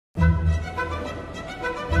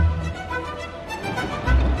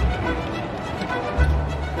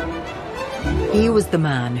He was the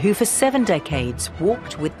man who for 7 decades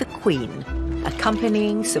walked with the Queen,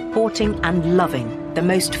 accompanying, supporting and loving the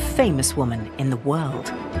most famous woman in the world.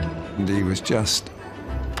 And he was just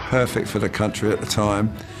perfect for the country at the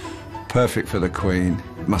time, perfect for the Queen.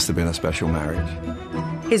 Must have been a special marriage.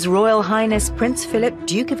 His Royal Highness Prince Philip,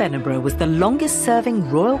 Duke of Edinburgh, was the longest-serving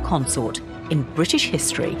royal consort in British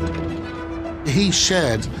history. He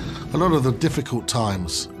shared a lot of the difficult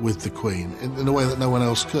times with the Queen in a way that no one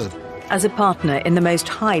else could. As a partner in the most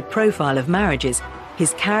high-profile of marriages,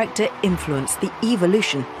 his character influenced the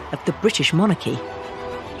evolution of the British monarchy.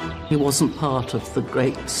 He wasn't part of the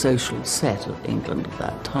great social set of England at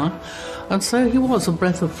that time, and so he was a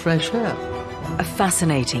breath of fresh air. A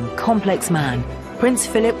fascinating, complex man, Prince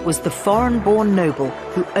Philip was the foreign-born noble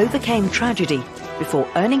who overcame tragedy before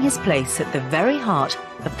earning his place at the very heart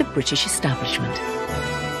of the British establishment.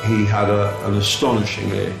 He had an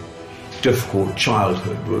astonishingly difficult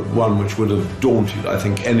childhood, one which would have daunted, I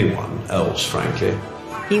think, anyone else, frankly.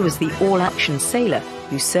 He was the all-action sailor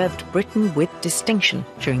who served Britain with distinction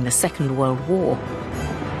during the Second World War.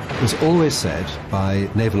 It was always said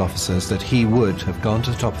by naval officers that he would have gone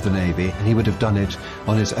to the top of the Navy and he would have done it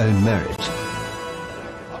on his own merit.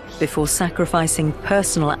 Before sacrificing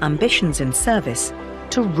personal ambitions in service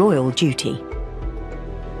to royal duty.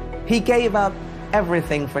 He gave up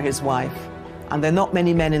everything for his wife, and there are not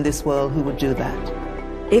many men in this world who would do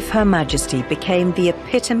that. If Her Majesty became the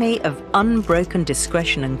epitome of unbroken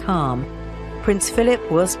discretion and calm, Prince Philip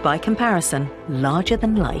was, by comparison, larger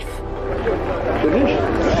than life.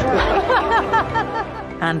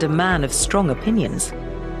 And a man of strong opinions.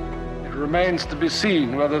 It remains to be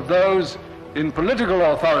seen whether those in political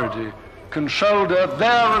authority can shoulder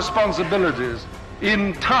their responsibilities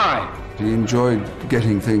in time. He enjoyed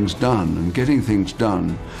getting things done, and getting things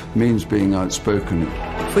done means being outspoken.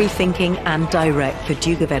 Free-thinking and direct, the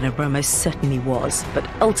Duke of Edinburgh most certainly was, but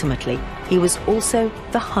ultimately he was also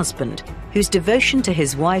the husband whose devotion to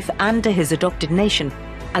his wife and to his adopted nation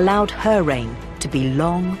allowed her reign to be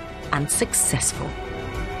long and successful.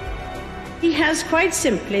 He has quite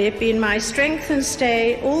simply been my strength and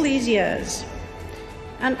stay all these years,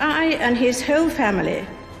 and I and his whole family,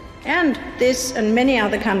 and this and many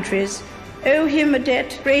other countries, owe him a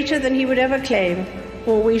debt greater than he would ever claim,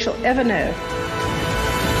 or we shall ever know.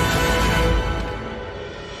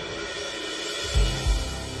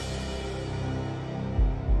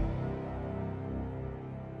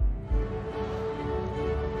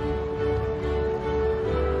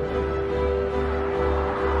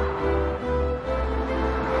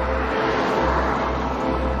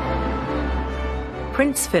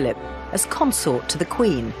 Prince Philip, as consort to the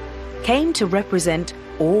Queen, came to represent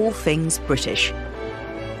all things British.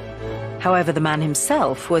 However, the man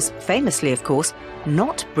himself was famously, of course,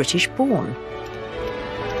 not British-born.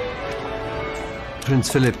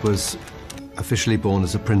 Prince Philip was officially born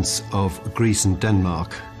as a prince of Greece and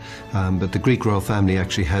Denmark, but the Greek royal family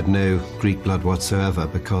actually had no Greek blood whatsoever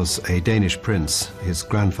because a Danish prince, his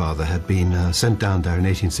grandfather, had been sent down there in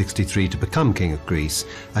 1863 to become King of Greece,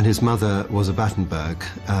 and his mother was a Battenberg,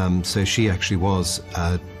 so she actually was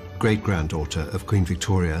a great-granddaughter of Queen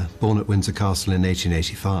Victoria, born at Windsor Castle in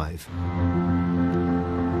 1885.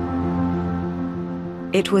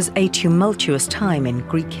 It was a tumultuous time in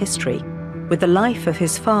Greek history. With the life of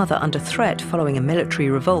his father under threat following a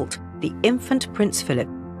military revolt, the infant Prince Philip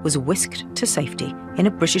was whisked to safety in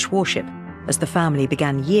a British warship as the family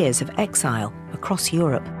began years of exile across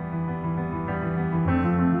Europe.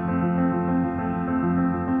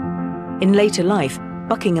 In later life,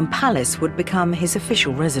 Buckingham Palace would become his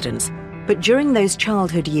official residence, but during those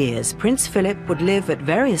childhood years, Prince Philip would live at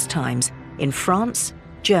various times in France,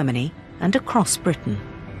 Germany, and across Britain.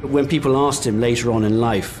 When people asked him later on in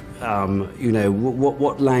life, you know,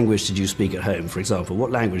 what language did you speak at home, for example,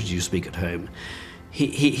 what language did you speak at home?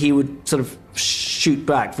 He would sort of shoot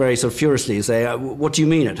back very sort of furiously and say, what do you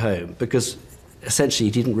mean at home? Because essentially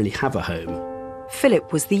he didn't really have a home.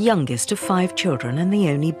 Philip was the youngest of 5 children and the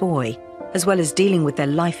only boy. As well as dealing with their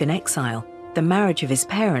life in exile, the marriage of his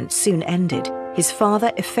parents soon ended, his father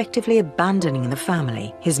effectively abandoning the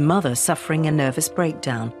family, his mother suffering a nervous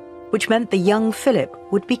breakdown, which meant the young Philip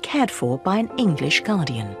would be cared for by an English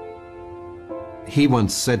guardian. He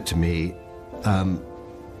once said to me,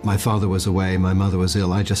 my father was away, my mother was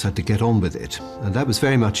ill, I just had to get on with it. And that was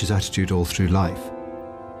very much his attitude all through life.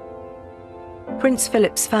 Prince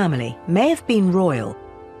Philip's family may have been royal,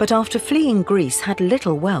 but after fleeing Greece had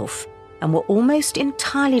little wealth and were almost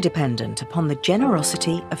entirely dependent upon the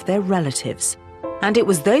generosity of their relatives. And it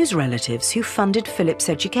was those relatives who funded Philip's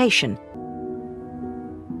education.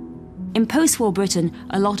 In post-war Britain,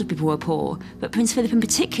 a lot of people were poor, but Prince Philip in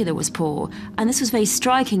particular was poor, and this was very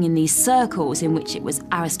striking in these circles in which it was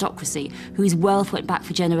aristocracy, whose wealth went back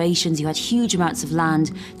for generations, who had huge amounts of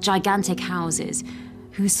land, gigantic houses,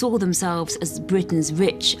 who saw themselves as Britain's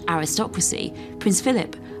rich aristocracy. Prince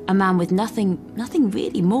Philip, a man with nothing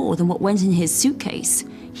really more than what went in his suitcase,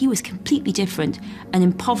 he was completely different, an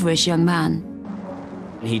impoverished young man.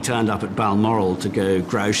 He turned up at Balmoral to go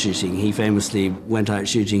grouse shooting. He famously went out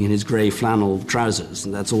shooting in his grey flannel trousers,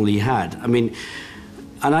 and that's all he had. I mean,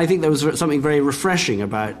 and I think there was something very refreshing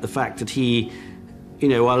about the fact that he, you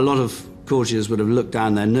know, while a lot of courtiers would have looked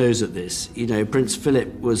down their nose at this, you know, Prince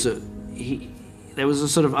Philip was there was a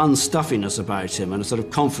sort of unstuffiness about him and a sort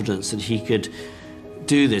of confidence that he could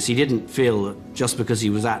do this. He didn't feel that just because he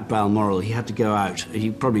was at Balmoral he had to go out. He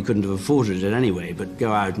probably couldn't have afforded it anyway, but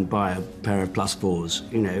go out and buy a pair of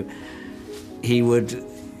 +4s, you know. He would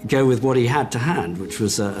go with what he had to hand, which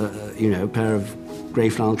was a pair of grey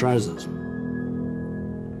flannel trousers.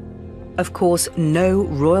 Of course, no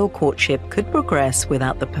royal courtship could progress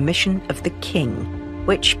without the permission of the king,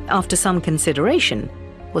 which, after some consideration,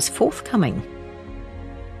 was forthcoming.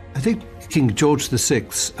 I think King George VI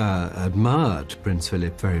admired Prince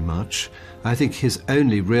Philip very much. I think his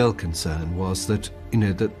only real concern was that, you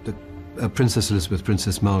know, that Princess Elizabeth,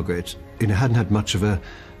 Princess Margaret, you know, hadn't had much of a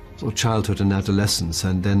sort of childhood and adolescence,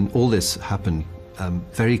 and then all this happened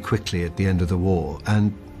very quickly at the end of the war.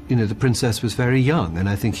 And, you know, the princess was very young, and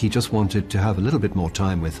I think he just wanted to have a little bit more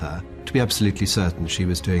time with her to be absolutely certain she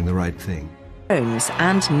was doing the right thing.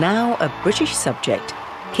 And now a British subject,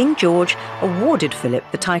 King George awarded Philip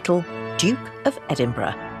the title Duke of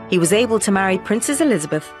Edinburgh. He was able to marry Princess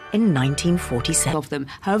Elizabeth in 1947. Of them,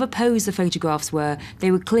 however posed the photographs were,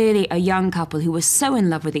 they were clearly a young couple who were so in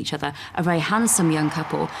love with each other, a very handsome young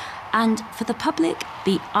couple. And for the public,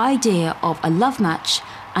 the idea of a love match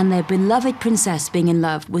and their beloved princess being in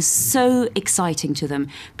love was so exciting to them.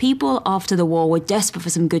 People after the war were desperate for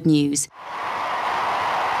some good news.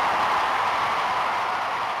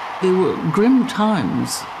 There were grim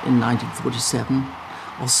times in 1947,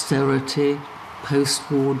 austerity,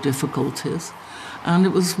 post-war difficulties, and it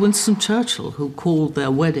was Winston Churchill who called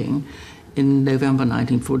their wedding in November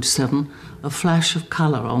 1947 a flash of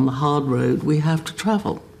colour on the hard road we have to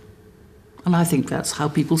travel. And I think that's how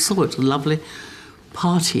people saw it, a lovely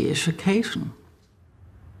party-ish occasion.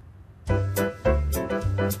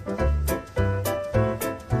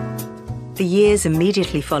 The years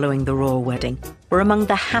immediately following the royal wedding were among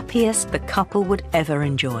the happiest the couple would ever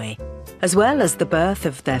enjoy. As well as the birth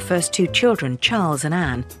of their first two children, Charles and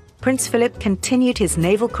Anne, Prince Philip continued his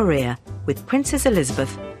naval career, with Princess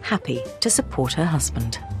Elizabeth happy to support her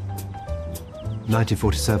husband.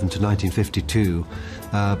 1947 to 1952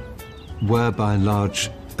 were, by and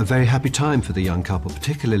large, a very happy time for the young couple,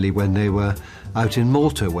 particularly when they were out in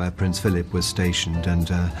Malta, where Prince Philip was stationed,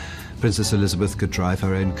 and Princess Elizabeth could drive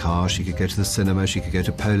her own car, she could go to the cinema, she could go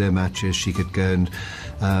to polo matches, she could go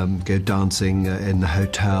and go dancing in the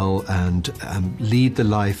hotel and lead the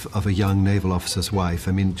life of a young naval officer's wife.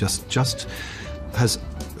 I mean, just as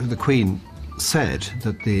the Queen said,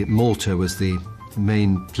 that the Malta was the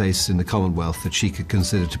main place in the Commonwealth that she could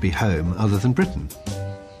consider to be home other than Britain.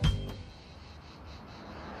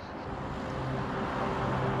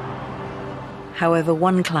 However,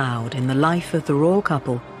 one cloud in the life of the royal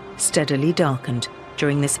couple steadily darkened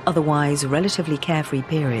during this otherwise relatively carefree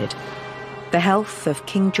period. The health of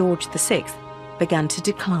King George VI began to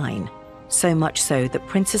decline, so much so that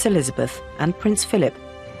Princess Elizabeth and Prince Philip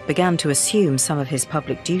began to assume some of his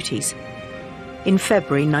public duties. In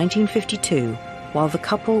February 1952, while the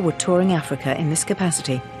couple were touring Africa in this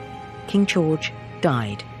capacity, King George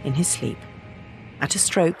died in his sleep. At a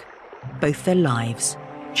stroke, both their lives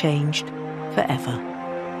changed forever.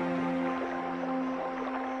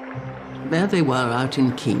 There they were out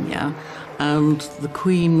in Kenya, and the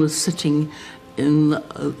Queen was sitting in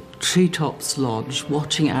a treetops lodge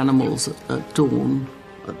watching animals at dawn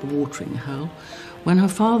at the watering hole when her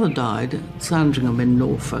father died at Sandringham in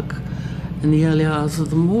Norfolk in the early hours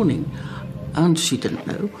of the morning, and she didn't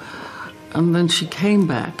know. And then she came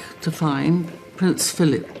back to find Prince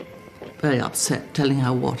Philip very upset, telling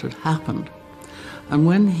her what had happened. And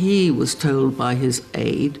when he was told by his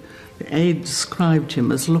aide, the aide described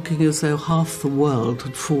him as looking as though half the world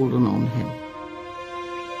had fallen on him.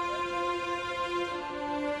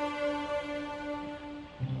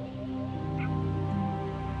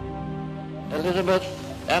 Elizabeth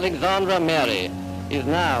Alexandra Mary is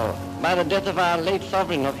now, by the death of our late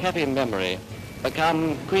sovereign of happy memory,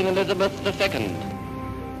 become Queen Elizabeth II.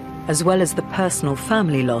 As well as the personal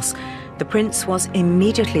family loss, The prince was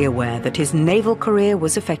immediately aware that his naval career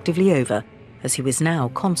was effectively over, as he was now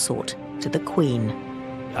consort to the Queen.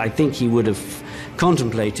 I think he would have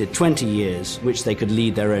contemplated 20 years which they could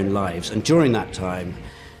lead their own lives, and during that time,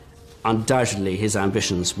 undoubtedly his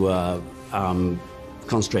ambitions were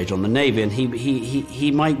concentrated on the Navy, and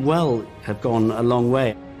he might well have gone a long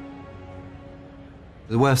way.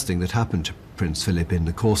 The worst thing that happened to Prince Philip in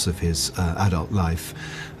the course of his adult life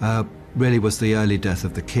really was the early death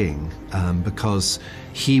of the king, because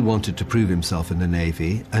he wanted to prove himself in the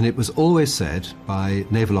Navy, and it was always said by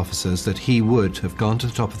naval officers that he would have gone to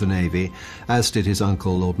the top of the Navy, as did his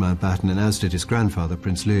uncle Lord Mountbatten and as did his grandfather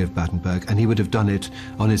Prince Louis of Battenberg, and he would have done it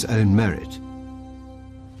on his own merit.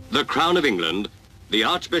 The Crown of England, the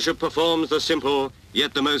Archbishop performs the simple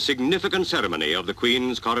yet the most significant ceremony of the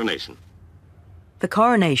Queen's coronation. The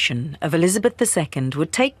coronation of Elizabeth II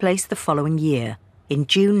would take place the following year, in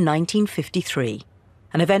June 1953,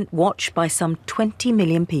 an event watched by some 20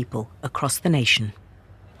 million people across the nation.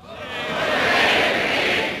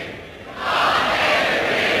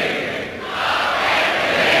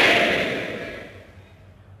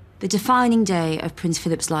 The defining day of Prince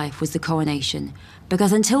Philip's life was the coronation,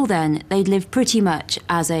 because until then they'd lived pretty much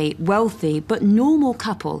as a wealthy but normal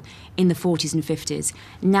couple in the 40s and 50s.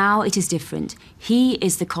 Now it is different. He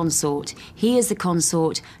is the consort. He is the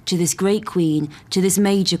consort to this great queen, to this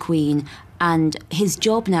major queen, and his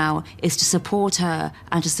job now is to support her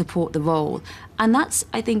and to support the role. And that's,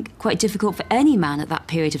 I think, quite difficult for any man at that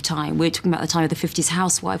period of time. We're talking about the time of the 50s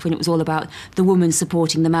housewife, when it was all about the woman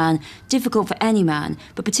supporting the man. Difficult for any man,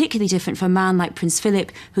 but particularly different for a man like Prince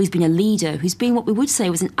Philip, who's been a leader, who's been what we would say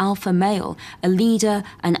was an alpha male, a leader,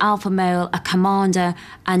 an alpha male, a commander,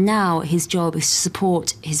 and now his job is to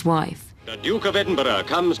support his wife. The Duke of Edinburgh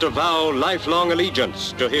comes to vow lifelong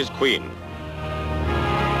allegiance to his Queen.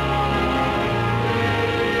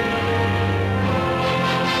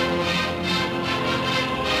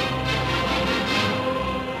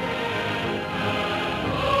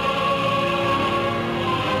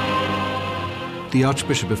 The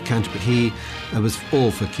Archbishop of Canterbury, he was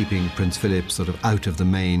all for keeping Prince Philip sort of out of the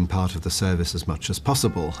main part of the service as much as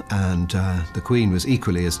possible, and the Queen was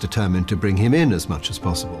equally as determined to bring him in as much as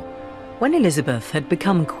possible. When Elizabeth had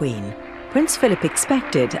become Queen, Prince Philip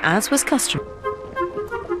expected, as was customary.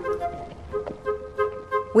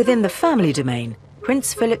 Within the family domain,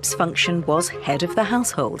 Prince Philip's function was head of the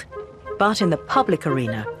household, but in the public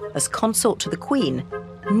arena, as consort to the Queen,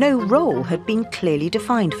 no role had been clearly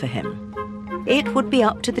defined for him. It would be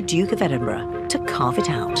up to the Duke of Edinburgh to carve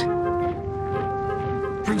it out.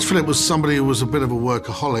 Prince Philip was somebody who was a bit of a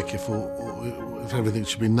workaholic, if everything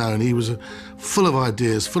should be known. He was full of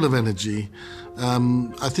ideas, full of energy.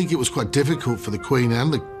 I think it was quite difficult for the Queen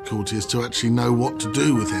and the courtiers to actually know what to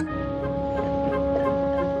do with him.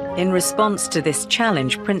 In response to this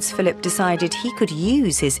challenge, Prince Philip decided he could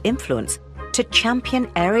use his influence to champion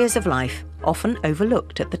areas of life often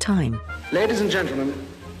overlooked at the time. Ladies and gentlemen,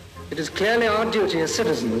 it is clearly our duty as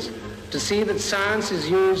citizens to see that science is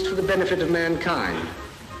used for the benefit of mankind.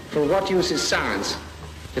 For what use is science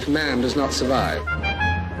if man does not survive?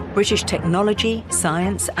 British technology,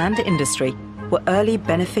 science and industry were early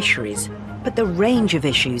beneficiaries, but the range of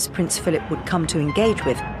issues Prince Philip would come to engage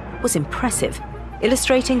with was impressive,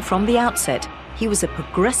 illustrating from the outset he was a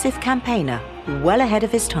progressive campaigner well ahead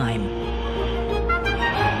of his time.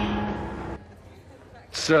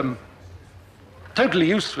 It's totally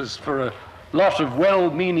useless for a lot of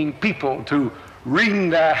well-meaning people to wring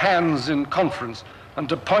their hands in conference and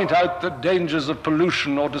to point out the dangers of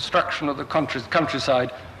pollution or destruction of the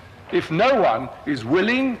countryside if no one is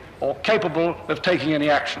willing or capable of taking any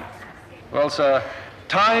action. Well, sir,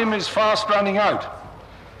 time is fast running out,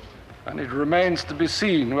 and it remains to be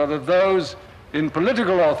seen whether those in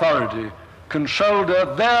political authority can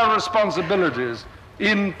shoulder their responsibilities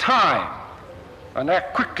in time and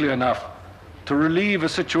act quickly enough to relieve a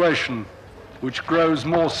situation which grows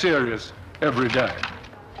more serious every day.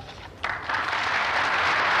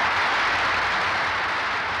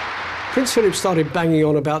 Prince Philip started banging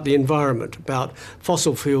on about the environment, about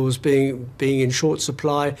fossil fuels being in short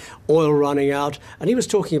supply, oil running out, and he was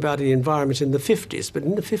talking about the environment in the 50s, but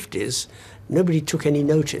in the 50s nobody took any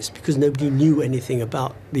notice because nobody knew anything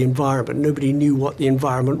about the environment. Nobody knew what the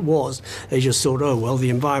environment was. They just thought, oh, well, the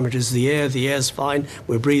environment is the air's fine,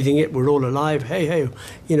 we're breathing it, we're all alive, hey,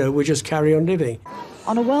 you know, we'll just carry on living.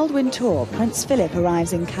 On a whirlwind tour, Prince Philip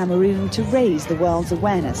arrives in Cameroon to raise the world's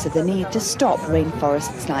awareness of the need to stop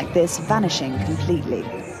rainforests like this vanishing completely.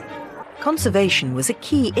 Conservation was a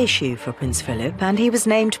key issue for Prince Philip, and he was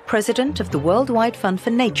named president of the Worldwide Fund for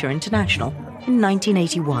Nature International in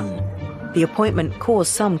 1981. The appointment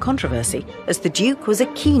caused some controversy, as the Duke was a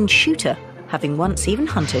keen shooter, having once even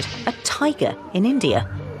hunted a tiger in India.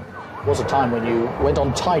 There was a time when you went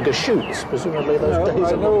on tiger shoots, presumably those days.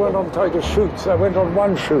 I never went on tiger shoots. I went on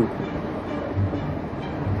one shoot.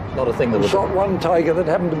 Not a thing that was... Shot one tiger that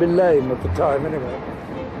happened to be lame at the time, anyway.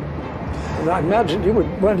 And I imagine you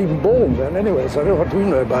weren't even born then, anyway, so I don't know what you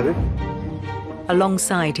know about it.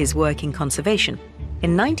 Alongside his work in conservation,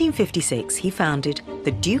 in 1956 he founded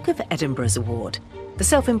the Duke of Edinburgh's Award, the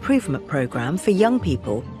self-improvement programme for young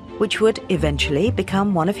people, which would eventually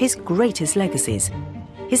become one of his greatest legacies.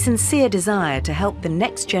 His sincere desire to help the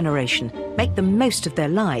next generation make the most of their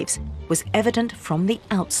lives was evident from the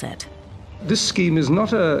outset. This scheme is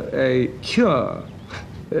not a cure,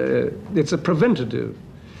 it's a preventative.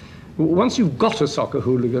 Once you've got a soccer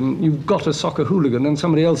hooligan, you've got a soccer hooligan, and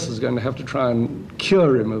somebody else is going to have to try and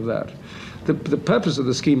cure him of that. The purpose of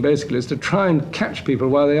the scheme basically is to try and catch people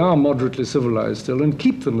while they are moderately civilized still and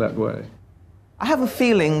keep them that way. I have a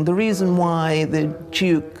feeling the reason why the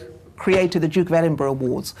Duke created the Duke of Edinburgh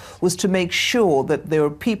Awards was to make sure that there were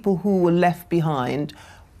people who were left behind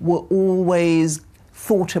were always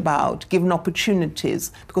thought about, given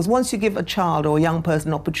opportunities, because once you give a child or a young person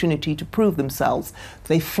an opportunity to prove themselves,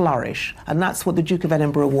 they flourish, and that's what the Duke of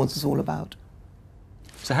Edinburgh Awards is all about.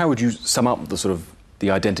 So how would you sum up the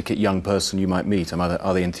identikit young person you might meet?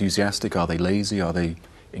 Are they enthusiastic? Are they lazy? Are they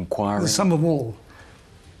inquiring? Some of all.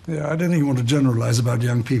 Yeah, I don't think you want to generalise about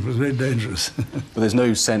young people. It's very dangerous. But there's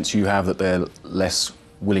no sense you have that they're less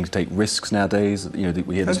willing to take risks nowadays? You know,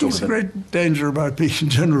 we hear this talk There's a great danger about being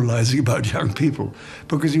generalising about young people,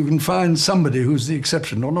 because you can find somebody who's the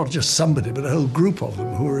exception, or not just somebody, but a whole group of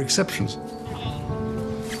them who are exceptions.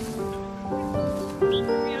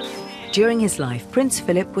 During his life, Prince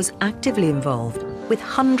Philip was actively involved with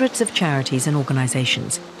hundreds of charities and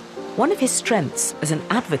organisations. One of his strengths as an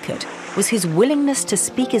advocate was his willingness to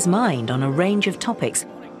speak his mind on a range of topics,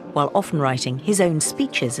 while often writing his own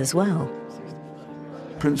speeches as well.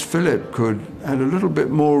 Prince Philip had a little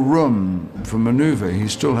bit more room for manoeuvre. He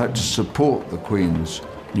still had to support the Queen's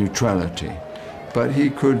neutrality, but he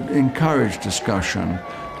could encourage discussion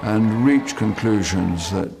and reach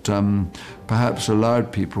conclusions that perhaps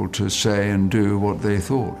allowed people to say and do what they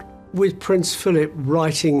thought. With Prince Philip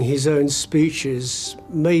writing his own speeches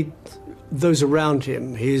made those around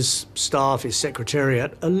him, his staff, his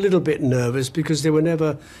secretariat, a little bit nervous, because they were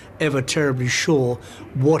never ever terribly sure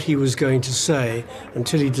what he was going to say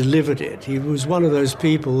until he delivered it. He was one of those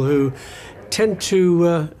people who tend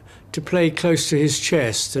to play close to his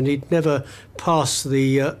chest, and he'd never pass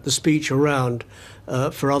the speech around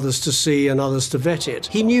for others to see and others to vet it.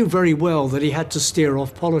 He knew very well that he had to steer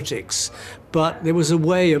off politics, but there was a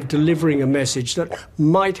way of delivering a message that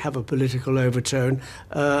might have a political overtone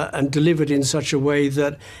and delivered in such a way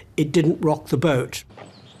that it didn't rock the boat.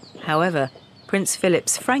 However, Prince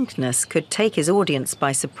Philip's frankness could take his audience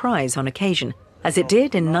by surprise on occasion, as it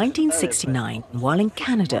did in 1969 while in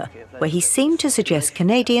Canada, where he seemed to suggest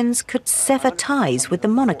Canadians could sever ties with the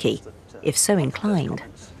monarchy, if so inclined.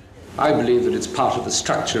 I believe that it's part of the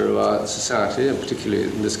structure of our society, and particularly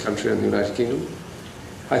in this country and the United Kingdom.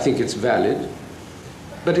 I think it's valid,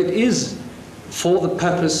 but it is for the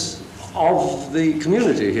purpose of the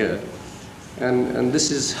community here, and this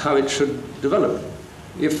is how it should develop.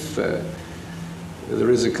 If there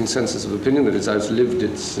is a consensus of opinion that it's outlived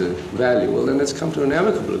its value, well, then let's come to an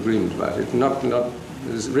amicable agreement about it.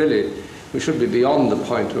 Really, we should be beyond the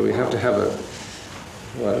point where we have to have a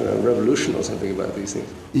revolution or something about these things.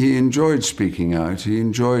 He enjoyed speaking out, he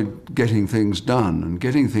enjoyed getting things done, and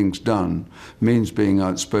getting things done means being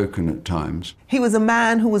outspoken at times. He was a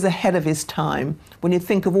man who was ahead of his time. When you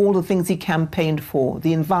think of all the things he campaigned for,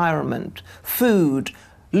 the environment, food,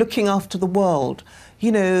 looking after the world,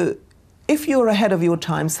 you know, if you're ahead of your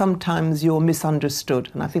time, sometimes you're misunderstood,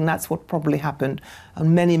 and I think that's what probably happened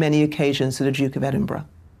on many, many occasions to the Duke of Edinburgh.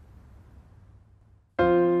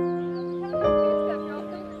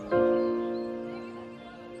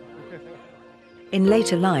 In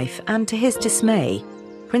later life, and to his dismay,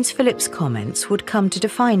 Prince Philip's comments would come to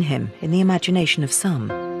define him in the imagination of some.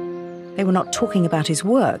 They were not talking about his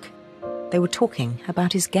work, they were talking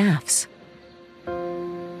about his gaffes.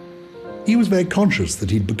 He was very conscious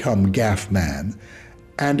that he'd become gaff man,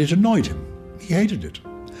 and it annoyed him. He hated it.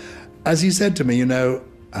 As he said to me, you know,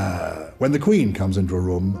 when the Queen comes into a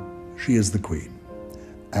room, she is the Queen.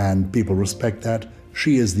 And people respect that.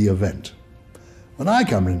 She is the event. When I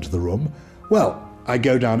come into the room, well, I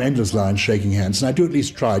go down endless lines shaking hands, and I do at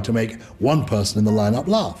least try to make one person in the lineup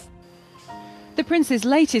laugh. The Prince's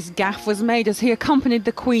latest gaffe was made as he accompanied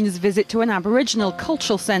the Queen's visit to an Aboriginal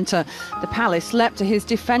cultural centre. The palace leapt to his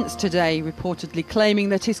defence today, reportedly claiming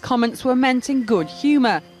that his comments were meant in good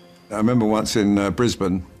humour. I remember once in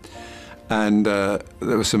Brisbane, and there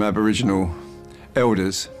were some Aboriginal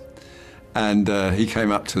elders, and he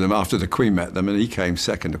came up to them after the Queen met them, and he came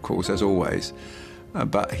second, of course, as always.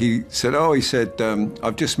 But he said,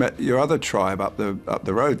 I've just met your other tribe up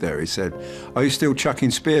the road there. He said, are you still chucking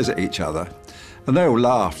spears at each other? And they all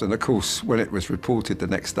laughed, and of course, when it was reported the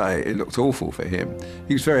next day, it looked awful for him.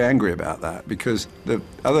 He was very angry about that, because the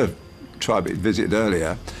other tribe he'd visited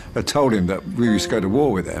earlier had told him that we used to go to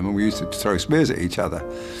war with them and we used to throw spears at each other,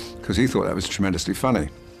 because he thought that was tremendously funny.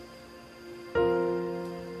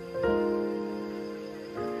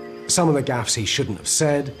 Some of the gaffes he shouldn't have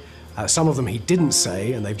said, some of them he didn't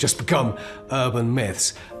say, and they've just become urban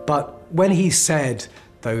myths. But when he said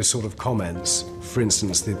those sort of comments, for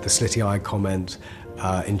instance, the slitty-eye comment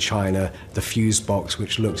in China, the fuse box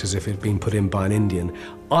which looked as if it had been put in by an Indian,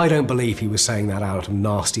 I don't believe he was saying that out of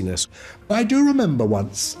nastiness. I do remember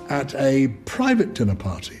once at a private dinner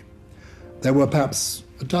party, there were perhaps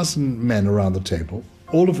a dozen men around the table,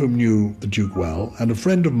 all of whom knew the Duke well, and a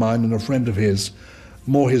friend of mine and a friend of his,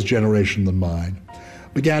 more his generation than mine,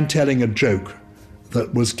 began telling a joke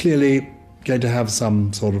that was clearly going to have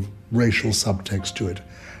some sort of racial subtext to it.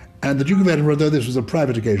 And the Duke of Edinburgh, though this was a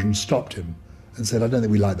private occasion, stopped him and said, I don't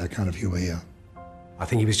think we like that kind of humour here. I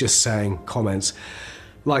think he was just saying comments,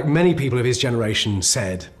 like many people of his generation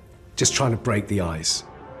said, just trying to break the ice.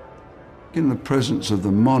 In the presence of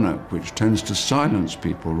the monarch, which tends to silence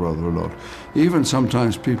people rather a lot, even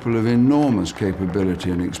sometimes people of enormous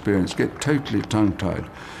capability and experience get totally tongue-tied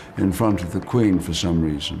in front of the Queen for some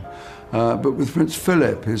reason. But with Prince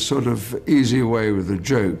Philip, his sort of easy way with a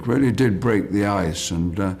joke really did break the ice,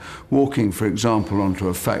 and walking, for example, onto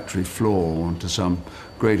a factory floor, onto some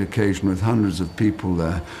great occasion with hundreds of people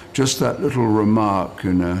there, just that little remark,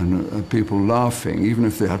 you know, and people laughing, even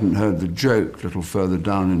if they hadn't heard the joke a little further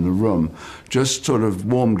down in the room, just sort of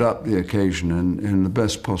warmed up the occasion in the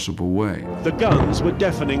best possible way. The guns were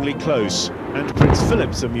deafeningly close, and Prince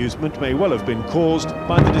Philip's amusement may well have been caused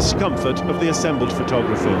by the discomfort of the assembled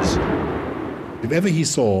photographers. If ever he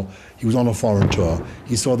saw he was on a foreign tour,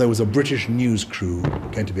 he saw there was a British news crew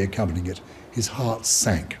going to be accompanying it, his heart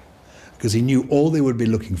sank, because he knew all they would be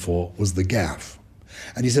looking for was the gaffe.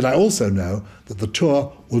 And he said, I also know that the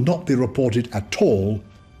tour will not be reported at all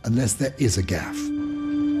unless there is a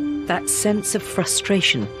gaffe. That sense of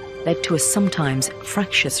frustration led to a sometimes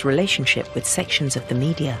fractious relationship with sections of the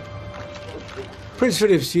media. Prince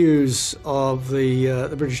Philip's views of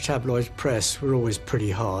the British tabloid press were always pretty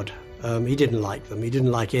hard. He didn't like them. He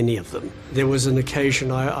didn't like any of them. There was an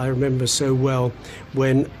occasion I remember so well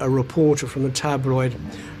when a reporter from a tabloid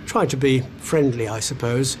tried to be friendly, I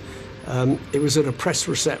suppose. It was at a press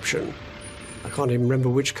reception. I can't even remember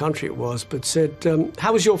which country it was, but said,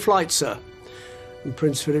 how was your flight, sir? And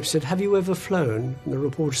Prince Philip said, have you ever flown? And the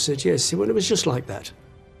reporter said, yes. He said, well, it was just like that.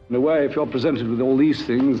 In a way, if you're presented with all these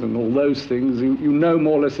things and all those things, you know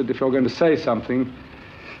more or less that if you're going to say something,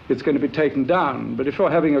 it's going to be taken down. But if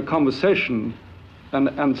you're having a conversation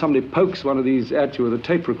and somebody pokes one of these at you with a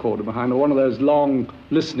tape recorder behind, or one of those long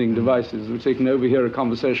listening devices which they can overhear a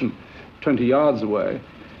conversation 20 yards away,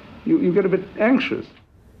 you get a bit anxious.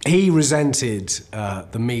 He resented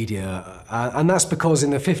the media, and that's because in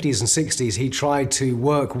the 50s and 60s he tried to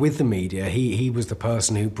work with the media. He was the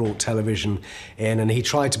person who brought television in, and he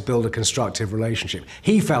tried to build a constructive relationship.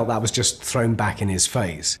 He felt that was just thrown back in his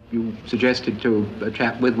face. You suggested to a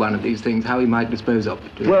chap with one of these things how he might dispose of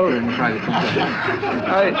it during private discussion.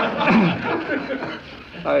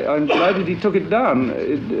 I'm delighted he took it down.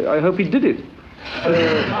 I hope he did it.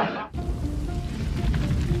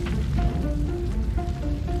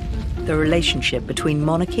 The relationship between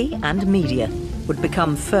monarchy and media would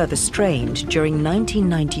become further strained during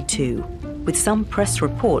 1992, with some press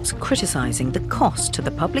reports criticising the cost to the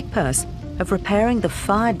public purse of repairing the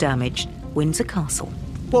fire-damaged Windsor Castle.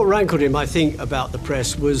 What rankled him, I think, about the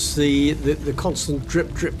press was the constant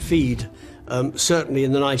drip feed, certainly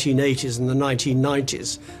in the 1980s and the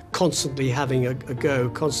 1990s, constantly having a go,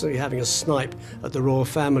 constantly having a snipe at the royal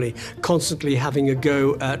family, constantly having a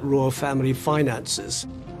go at royal family finances.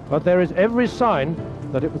 But there is every sign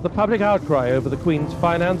that it was the public outcry over the Queen's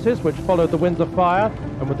finances which followed the Windsor fire,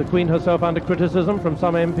 and with the Queen herself under criticism from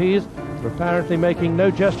some MPs for apparently making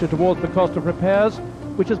no gesture towards the cost of repairs,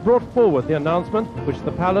 which has brought forward the announcement which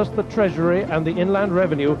the Palace, the Treasury and the Inland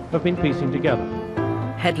Revenue have been piecing together.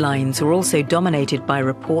 Headlines were also dominated by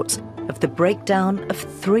reports of the breakdown of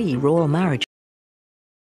 3 royal marriages.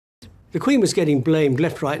 The Queen was getting blamed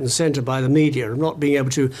left, right and centre by the media of not being able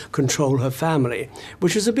to control her family,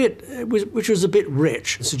 which was a bit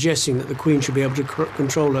rich, suggesting that the Queen should be able to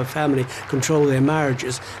control her family, control their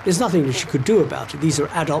marriages. There's nothing that she could do about it. These are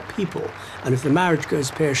adult people, and if the marriage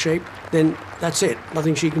goes pear-shaped, then that's it.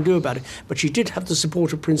 Nothing she can do about it. But she did have the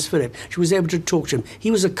support of Prince Philip. She was able to talk to him.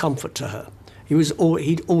 He was a comfort to her.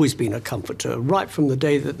 He'd always been a comfort to her, right from the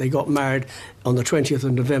day that they got married on the 20th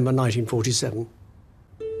of November 1947.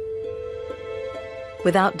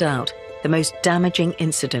 Without doubt, the most damaging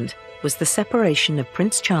incident was the separation of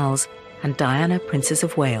Prince Charles and Diana, Princess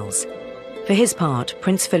of Wales. For his part,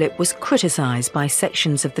 Prince Philip was criticised by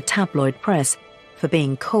sections of the tabloid press for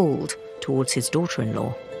being cold towards his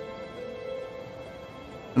daughter-in-law.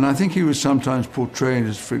 And I think he was sometimes portrayed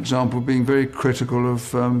as, for example, being very critical of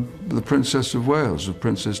the Princess of Wales, of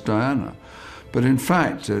Princess Diana. But in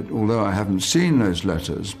fact, although I haven't seen those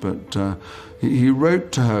letters, but he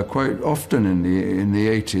wrote to her quite often in the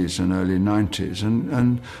 80s and early 90s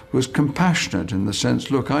and was compassionate in the sense,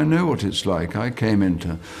 look, I know what it's like. I came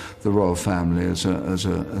into the royal family as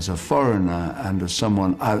a foreigner and as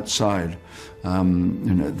someone outside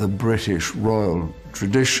the British royal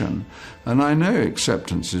tradition. And I know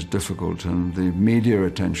acceptance is difficult and the media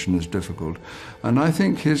attention is difficult. And I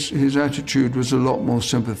think his attitude was a lot more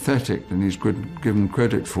sympathetic than he's given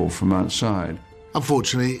credit for from outside.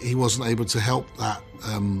 Unfortunately, he wasn't able to help that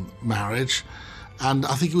marriage. And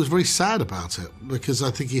I think he was very sad about it because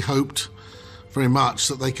I think he hoped very much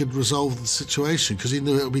that they could resolve the situation because he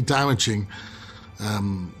knew it would be damaging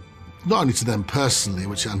not only to them personally,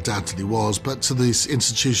 which it undoubtedly was, but to this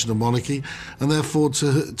institution of monarchy and therefore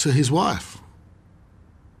to his wife.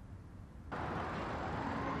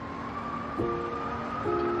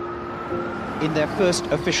 In their first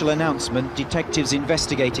official announcement, detectives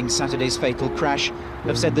investigating Saturday's fatal crash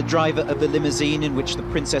have said the driver of the limousine in which the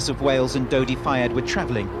Princess of Wales and Dodi Fayed were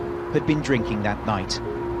travelling had been drinking that night.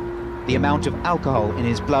 The amount of alcohol in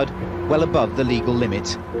his blood well above the legal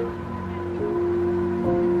limit.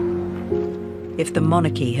 If the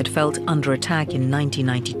monarchy had felt under attack in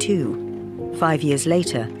 1992, 5 years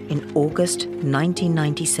later, in August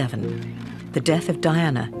 1997, the death of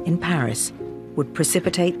Diana in Paris would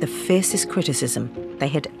precipitate the fiercest criticism they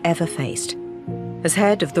had ever faced. As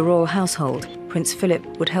head of the royal household, Prince Philip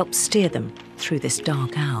would help steer them through this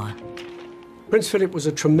dark hour. Prince Philip was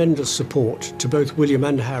a tremendous support to both William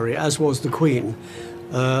and Harry, as was the Queen.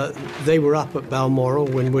 They were up at Balmoral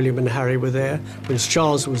when William and Harry were there. Prince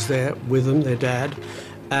Charles was there with them, their dad.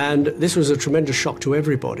 And this was a tremendous shock to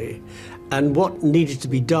everybody. And what needed to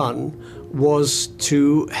be done was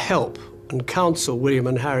to help and counsel William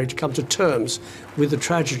and Harry to come to terms with the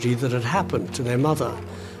tragedy that had happened to their mother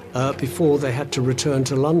before they had to return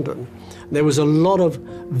to London. There was a lot of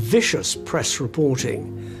vicious press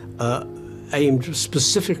reporting aimed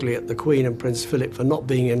specifically at the Queen and Prince Philip for not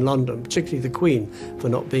being in London, particularly the Queen for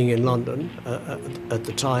not being in London at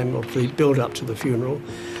the time of the build-up to the funeral,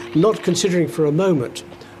 not considering for a moment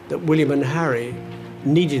that William and Harry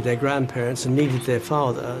needed their grandparents and needed their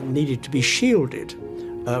father, needed to be shielded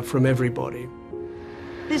from everybody.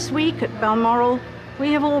 This week at Balmoral,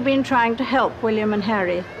 we have all been trying to help William and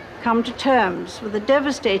Harry come to terms with the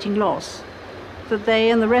devastating loss that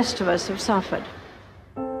they and the rest of us have suffered.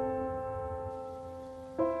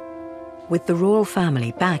 With the royal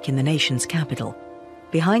family back in the nation's capital,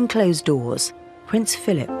 behind closed doors, Prince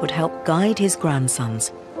Philip would help guide his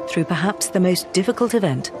grandsons through perhaps the most difficult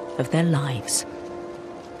event of their lives.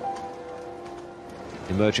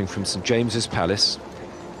 Emerging from St James's Palace,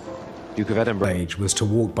 Duke of Edinburgh was to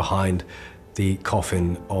walk behind the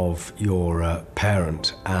coffin of your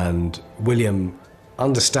parent, and William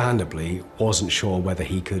understandably wasn't sure whether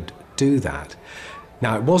he could do that.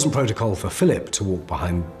 Now, it wasn't protocol for Philip to walk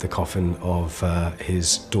behind the coffin of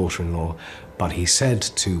his daughter-in-law, but he said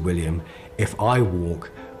to William, "If I walk,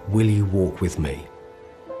 will you walk with me?"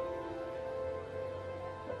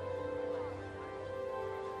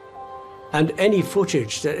 And any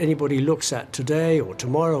footage that anybody looks at today or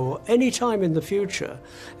tomorrow or any time in the future,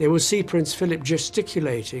 they will see Prince Philip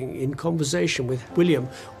gesticulating in conversation with William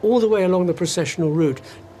all the way along the processional route,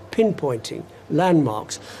 pinpointing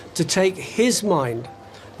landmarks to take his mind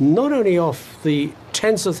not only off the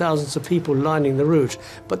tens of thousands of people lining the route,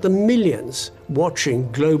 but the millions watching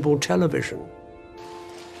global television.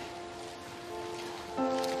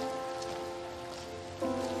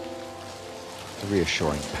 A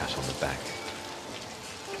reassuring pat on the back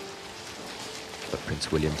of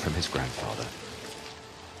Prince William from his grandfather.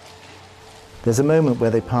 There's a moment where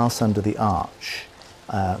they pass under the arch,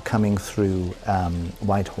 coming through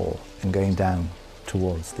Whitehall and going down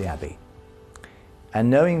towards the Abbey. And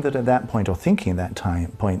knowing that at that point, or thinking at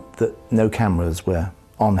that point, that no cameras were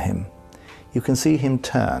on him, you can see him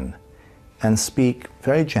turn and speak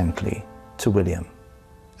very gently to William,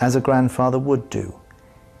 as a grandfather would do.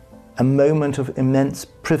 A moment of immense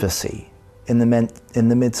privacy in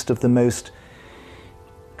the midst of the most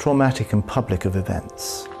traumatic and public of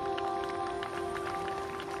events.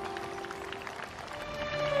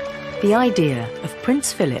 The idea of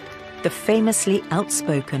Prince Philip, the famously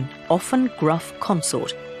outspoken, often gruff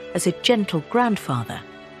consort, as a gentle grandfather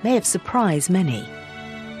may have surprised many.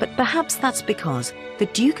 But perhaps that's because the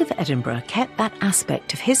Duke of Edinburgh kept that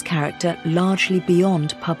aspect of his character largely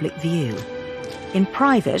beyond public view. In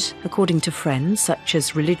private, according to friends such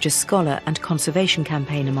as religious scholar and conservation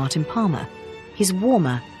campaigner Martin Palmer, his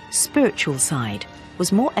warmer, spiritual side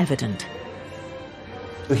was more evident.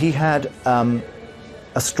 He had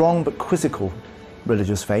a strong but quizzical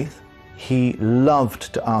religious faith. He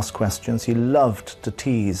loved to ask questions. He loved to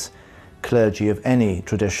tease clergy of any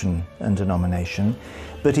tradition and denomination.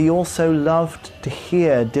 But he also loved to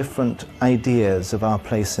hear different ideas of our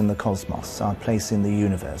place in the cosmos, our place in the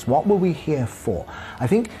universe. What were we here for? I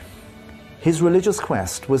think his religious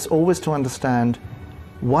quest was always to understand,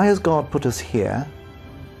 why has God put us here?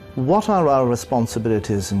 What are our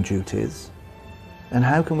responsibilities and duties? And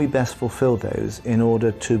how can we best fulfill those in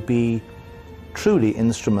order to be truly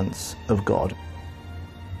instruments of God?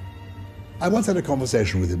 I once had a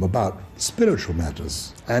conversation with him about spiritual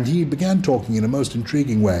matters, and he began talking in a most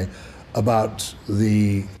intriguing way about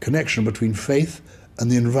the connection between faith and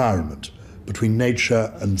the environment, between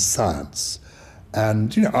nature and science,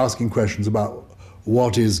 and asking questions about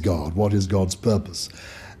what is God, what is God's purpose.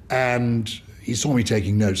 And he saw me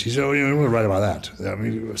taking notes. He said, "Oh, I'm going to write about that. I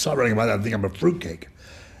mean, start writing about that, I think I'm a fruitcake."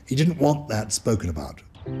 He didn't want that spoken about.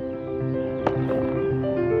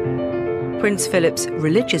 Prince Philip's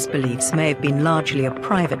religious beliefs may have been largely a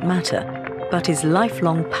private matter, but his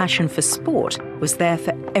lifelong passion for sport was there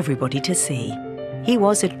for everybody to see. He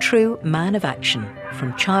was a true man of action,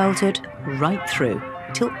 from childhood right through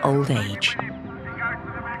till old age.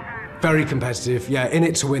 Very competitive, yeah, in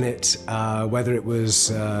it to win it, whether it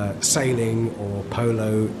was sailing or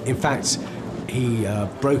polo. In fact, he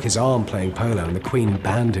broke his arm playing polo, and the Queen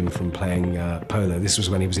banned him from playing polo. This was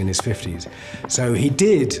when he was in his 50s. So he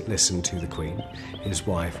did listen to the Queen, his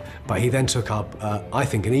wife, but he then took up, I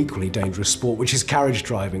think, an equally dangerous sport, which is carriage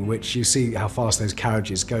driving, which you see how fast those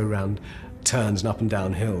carriages go around turns and up and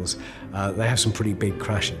down hills. They have some pretty big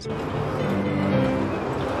crashes.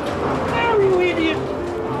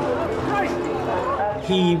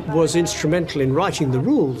 He was instrumental in writing the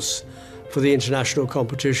rules for the international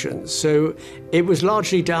competitions. So it was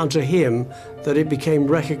largely down to him that it became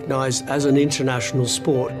recognised as an international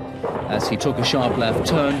sport. As he took a sharp left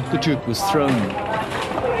turn, the Duke was thrown.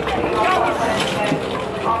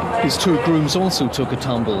 His two grooms also took a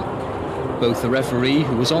tumble. Both the referee,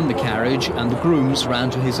 who was on the carriage, and the grooms ran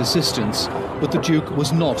to his assistance, but the Duke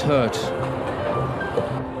was not hurt.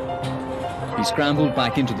 He scrambled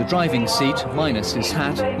back into the driving seat, minus his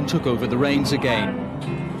hat, and took over the reins again.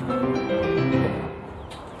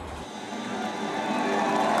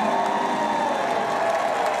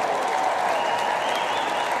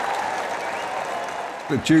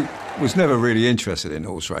 The Duke was never really interested in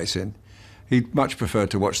horse racing. He much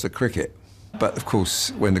preferred to watch the cricket. But of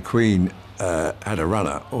course, when the Queen had a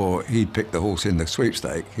runner, or he'd pick the horse in the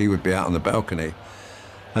sweepstake, he would be out on the balcony.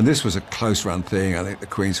 And this was a close run thing. I think the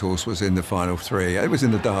Queen's horse was in the final three. It was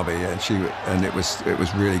in the Derby, and it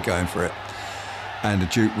was really going for it. And the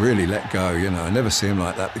Duke really let go. I never seen him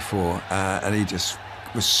like that before. And he just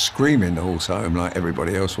was screaming the horse home like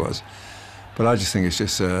everybody else was. But I just think it's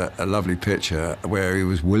just a lovely picture where he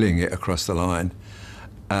was willing it across the line.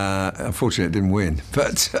 Unfortunately, it didn't win,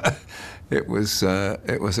 but it was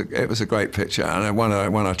a great picture, and one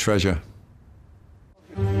I treasure.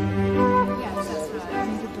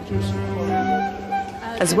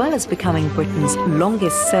 As well as becoming Britain's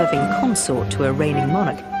longest-serving consort to a reigning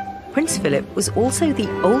monarch, Prince Philip was also the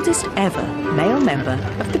oldest ever male member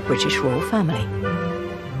of the British royal family.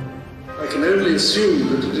 I can only assume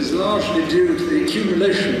that it is largely due to the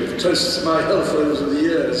accumulation of toasts to my health over the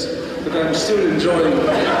years that I'm still enjoying a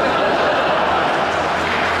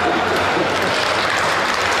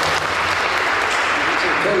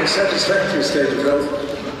very satisfactory state of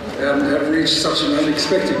health and have reached such an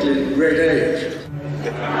unexpectedly great age.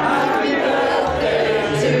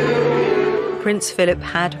 Prince Philip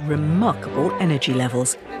had remarkable energy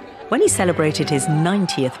levels. When he celebrated his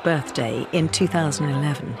 90th birthday in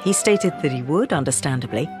 2011, he stated that he would,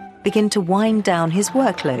 understandably, begin to wind down his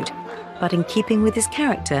workload. But in keeping with his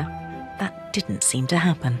character, that didn't seem to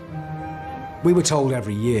happen. We were told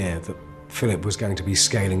every year that Philip was going to be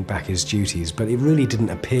scaling back his duties, but it really didn't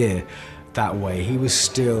appear that way. He was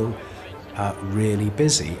still really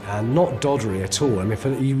busy and not doddery at all. I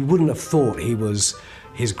mean, you wouldn't have thought he was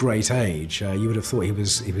his great age. You would have thought he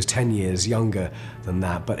was 10 years younger than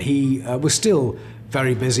that, but he was still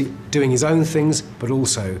very busy doing his own things, but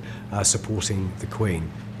also supporting the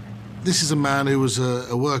Queen. This is a man who was a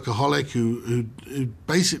workaholic who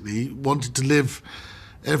basically wanted to live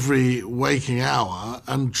every waking hour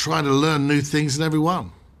and try to learn new things in every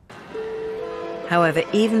one. However,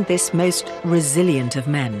 even this most resilient of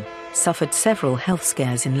men suffered several health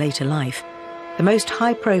scares in later life, the most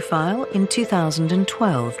high-profile in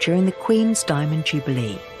 2012 during the Queen's Diamond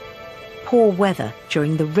Jubilee. Poor weather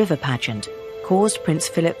during the river pageant caused Prince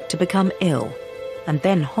Philip to become ill and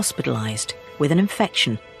then hospitalised with an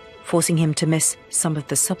infection, forcing him to miss some of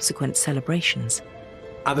the subsequent celebrations.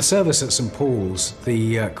 At the service at St Paul's,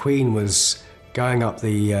 the Queen was going up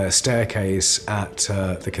the staircase at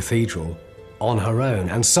the cathedral on her own,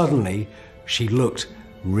 and suddenly she looked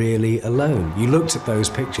really alone. You looked at those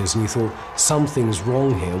pictures and you thought, something's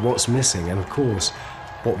wrong here, what's missing? And of course,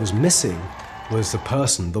 what was missing was the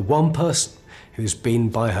person, the one person who's been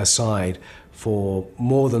by her side for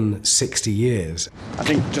more than 60 years. I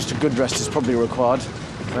think just a good rest is probably required.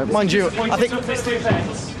 Mind you, I think...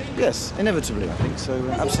 Yes, inevitably, I think so,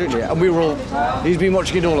 absolutely. And we were all... He's been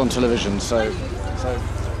watching it all on television, so...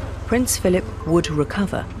 Prince Philip would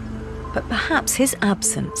recover, but perhaps his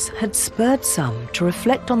absence had spurred some to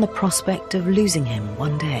reflect on the prospect of losing him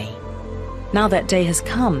one day. Now that day has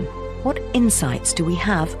come, what insights do we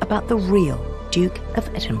have about the real Duke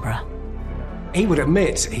of Edinburgh? He would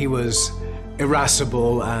admit he was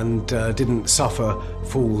irascible and didn't suffer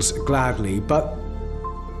fools gladly, but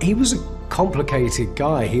he was a complicated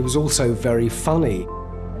guy. He was also very funny.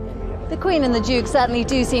 The Queen and the Duke certainly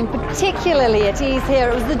do seem particularly at ease here.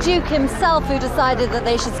 It was the Duke himself who decided that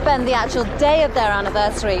they should spend the actual day of their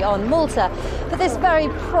anniversary on Malta for this very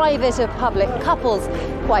private of public couples.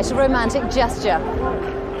 Quite a romantic gesture.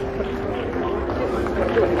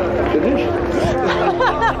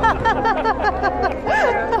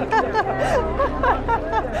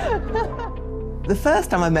 The first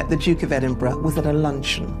time I met the Duke of Edinburgh was at a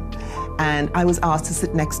luncheon, and I was asked to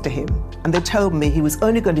sit next to him, and they told me he was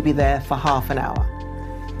only going to be there for half an hour.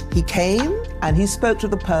 He came and he spoke to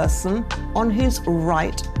the person on his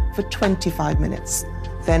right for 25 minutes.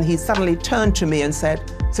 Then he suddenly turned to me and said,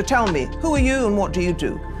 "So tell me, who are you and what do you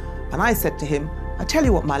do?" And I said to him, "I tell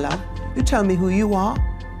you what, my love, you tell me who you are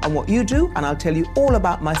and what you do, and I'll tell you all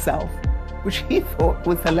about myself," which he thought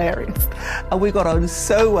was hilarious. And we got on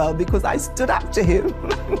so well because I stood up to him.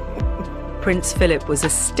 Prince Philip was a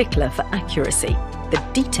stickler for accuracy. The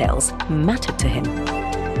details mattered to him.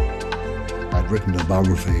 I'd written a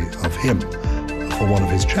biography of him for one of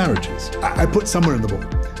his charities. I put somewhere in the book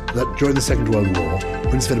that during the Second World War,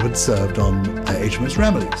 Prince Philip had served on HMS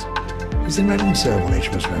Ramillies. He said, "I didn't serve on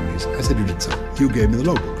HMS Ramillies." I said, "You did, sir. You gave me the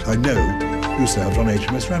logbook. I know you served on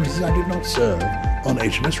HMS Ramillies." He said, "I did not serve on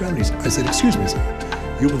HMS Ramillies." I said, "Excuse me, sir.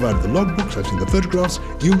 You provided the logbooks, I've seen the photographs,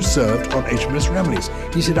 you served on HMS Ramillies."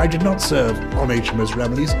 He said, "I did not serve on HMS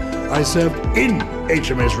Ramillies, I served in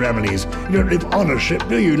HMS Ramillies." You don't live on a ship,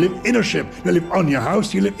 do you? You live in a ship. You don't live on your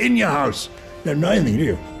house, you live in your house. You don't know anything, do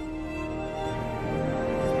you?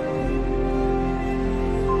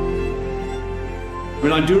 I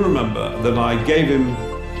mean, I do remember that I gave him,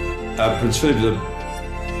 Prince Philip,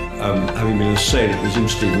 having been a sailor, was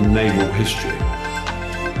interested in naval history.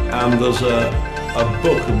 And there's a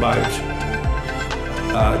book about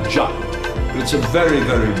Jack. It's a very,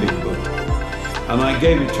 very big book. And I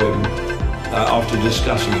gave it to him after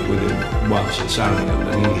discussing it with him once at Sandringham,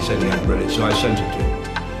 and he said he hadn't read it, so I sent it to him.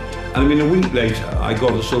 And I mean, a week later, I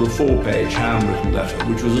got a sort of 4-page handwritten letter,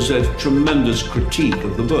 which was a sort of tremendous critique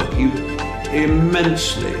of the book. He was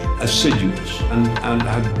immensely assiduous and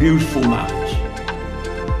had beautiful manners.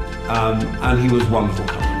 And he was wonderful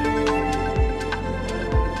company.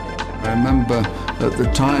 I remember at the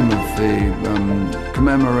time of the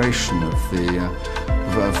commemoration of the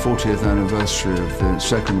 40th anniversary of the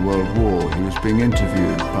Second World War, he was being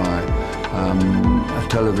interviewed by a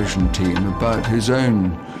television team about his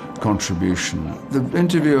own contribution. The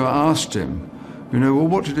interviewer asked him, you know, well,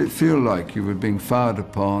 what did it feel like? You were being fired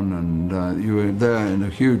upon and you were there in a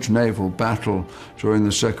huge naval battle during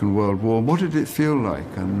the Second World War. What did it feel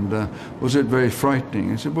like? And was it very frightening?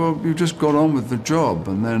 He said, well, you just got on with the job.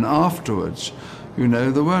 And then afterwards, You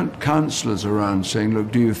know, there weren't counsellors around saying,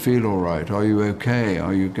 look, do you feel all right? Are you okay?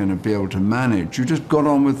 Are you going to be able to manage? You just got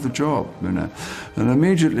on with the job, you know. And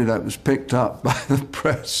immediately that was picked up by the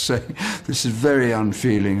press saying, this is very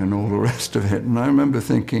unfeeling and all the rest of it. And I remember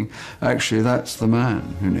thinking, actually, that's the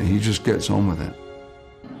man. You know, he just gets on with it.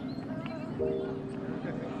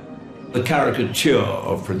 The caricature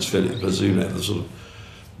of Prince Philip, as you know, the sort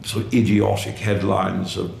of idiotic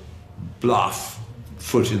headlines of bluff,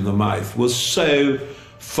 foot in the mouth, was so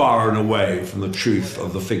far and away from the truth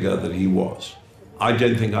of the figure that he was. I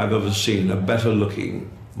don't think I've ever seen a better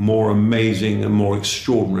looking, more amazing and more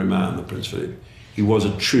extraordinary man than Prince Philip. He was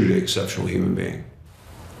a truly exceptional human being.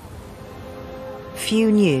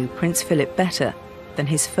 Few knew Prince Philip better than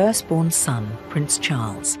his firstborn son, Prince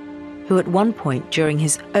Charles, who at one point during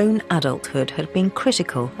his own adulthood had been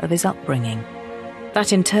critical of his upbringing.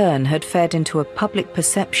 That in turn had fed into a public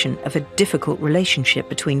perception of a difficult relationship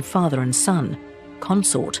between father and son,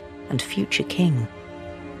 consort and future king.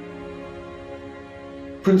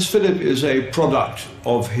 Prince Philip is a product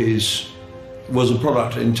of was a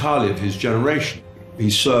product entirely of his generation. He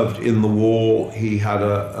served in the war. He had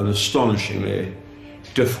an astonishingly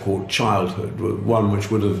difficult childhood, one which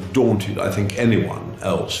would have daunted, I think, anyone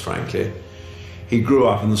else, frankly. He grew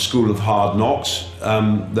up in the school of hard knocks,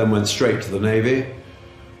 then went straight to the Navy.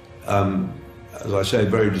 As I say, a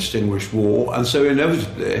very distinguished war, and so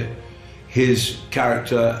inevitably his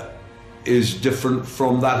character is different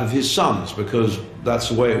from that of his sons, because that's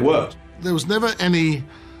the way it works. There was never any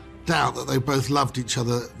doubt that they both loved each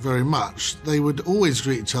other very much. They would always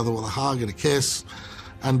greet each other with a hug and a kiss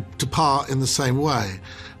and depart in the same way.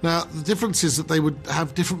 Now, the difference is that they would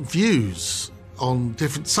have different views on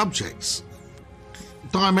different subjects,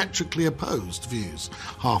 diametrically opposed views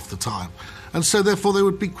half the time. And so therefore there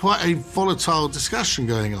would be quite a volatile discussion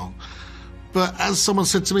going on. But as someone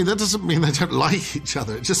said to me, that doesn't mean they don't like each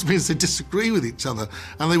other. It just means they disagree with each other,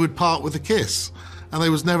 and they would part with a kiss. And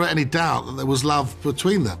there was never any doubt that there was love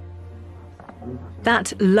between them.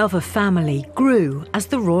 That love of family grew as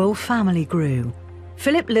the royal family grew.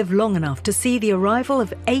 Philip lived long enough to see the arrival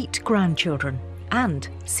of 8 grandchildren and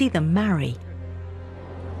see them marry.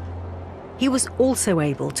 He was also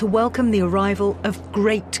able to welcome the arrival of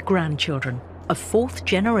great-grandchildren, a 4th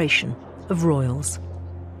generation of royals.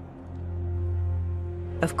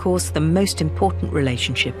 Of course, the most important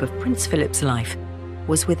relationship of Prince Philip's life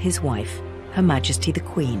was with his wife, Her Majesty the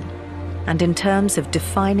Queen. And in terms of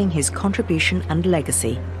defining his contribution and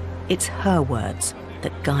legacy, it's her words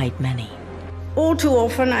that guide many. All too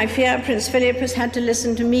often, I fear Prince Philip has had to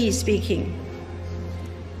listen to me speaking.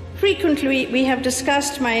 Frequently, we have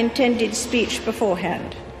discussed my intended speech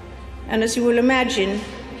beforehand, and as you will imagine,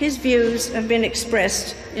 his views have been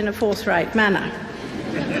expressed in a forthright manner.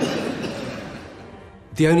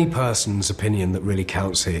 The only person's opinion that really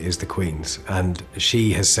counts here is the Queen's, and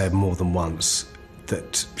she has said more than once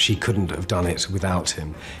that she couldn't have done it without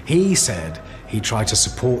him. He said he tried to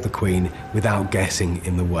support the Queen without getting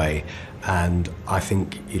in the way, and I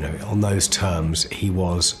think, you know, on those terms, he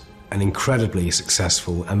was an incredibly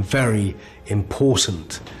successful and very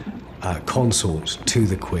important consort to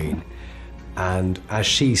the Queen. And as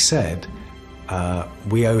she said,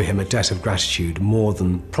 we owe him a debt of gratitude more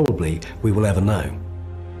than probably we will ever know.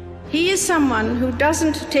 He is someone who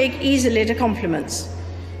doesn't take easily to compliments,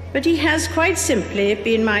 but he has quite simply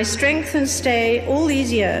been my strength and stay all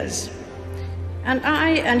these years. And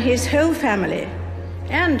I and his whole family,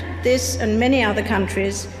 and this and many other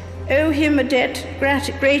countries, owe him a debt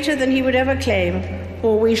greater than he would ever claim,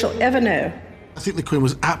 or we shall ever know. I think the Queen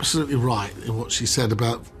was absolutely right in what she said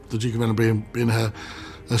about the Duke of Edinburgh being her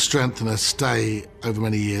strength and her stay over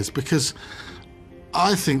many years, because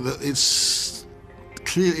I think that it's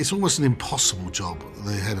clear, it's almost an impossible job,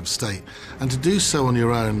 the head of state, and to do so on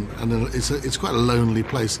your own, and it's quite a lonely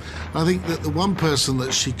place. And I think that the one person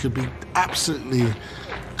that she could be absolutely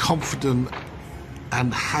confident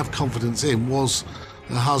and have confidence in was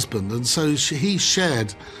her husband, and so he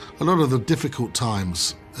shared a lot of the difficult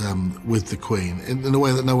times with the Queen in a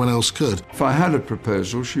way that no one else could. If I had a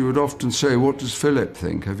proposal, she would often say, what does Philip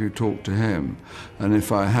think? Have you talked to him? And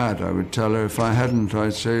if I had, I would tell her. If I hadn't,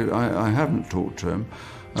 I'd say, I haven't talked to him,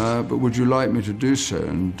 but would you like me to do so?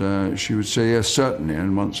 And she would say, yes, certainly.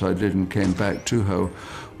 And once I did and came back to her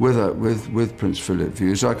with Prince Philip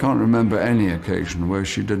views, I can't remember any occasion where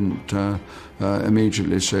she didn't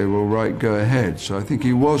immediately say, well, right, go ahead. So I think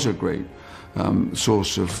he was a great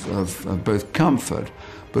source of both comfort,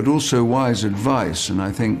 but also wise advice. And I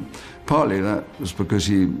think partly that was because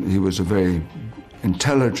he was a very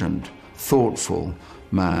intelligent, thoughtful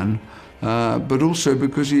man, but also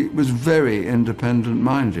because he was very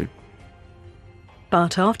independent-minded.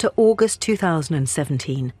 But after August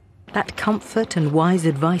 2017, that comfort and wise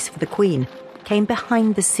advice for the Queen came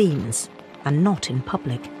behind the scenes and not in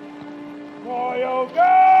public.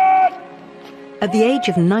 At the age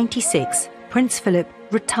of 96, Prince Philip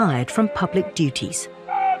retired from public duties.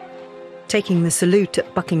 Taking the salute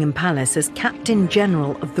at Buckingham Palace as Captain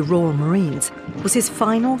General of the Royal Marines was his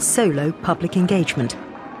final solo public engagement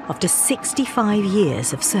after 65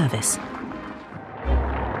 years of service.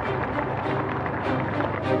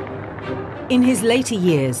 In his later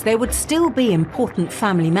years, there would still be important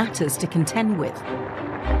family matters to contend with.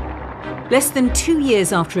 Less than 2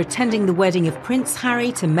 years after attending the wedding of Prince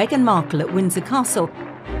Harry to Meghan Markle at Windsor Castle,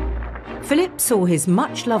 Philip saw his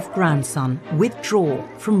much-loved grandson withdraw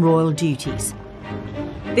from royal duties.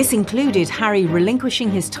 This included Harry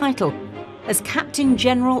relinquishing his title as Captain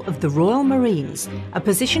General of the Royal Marines, a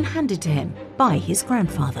position handed to him by his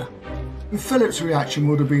grandfather. Philip's reaction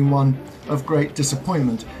would have been one of great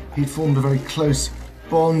disappointment. He'd formed a very close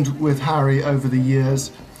bond with Harry over the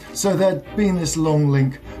years, so there'd been this long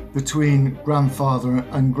link between grandfather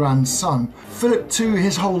and grandson. Philip too,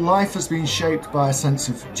 his whole life has been shaped by a sense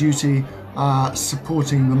of duty,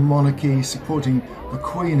 supporting the monarchy, supporting the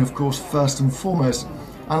Queen, of course, first and foremost.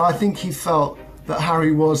 And I think he felt that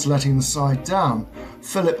Harry was letting the side down.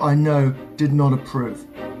 Philip, I know, did not approve.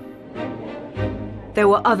 There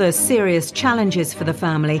were other serious challenges for the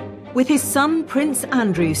family, with his son Prince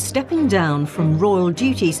Andrew stepping down from royal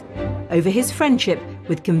duties over his friendship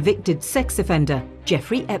with convicted sex offender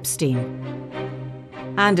Jeffrey Epstein.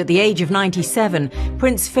 And at the age of 97,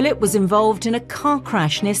 Prince Philip was involved in a car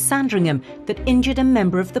crash near Sandringham that injured a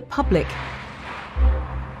member of the public.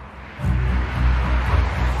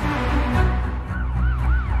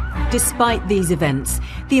 Despite these events,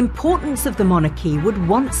 the importance of the monarchy would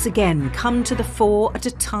once again come to the fore at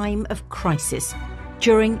a time of crisis,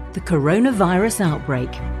 during the coronavirus outbreak.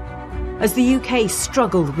 As the UK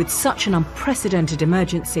struggled with such an unprecedented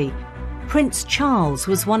emergency, Prince Charles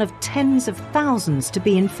was one of tens of thousands to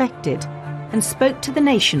be infected and spoke to the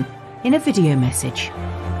nation in a video message.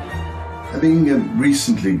 Having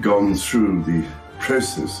recently gone through the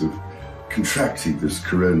process of contracting this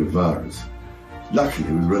coronavirus,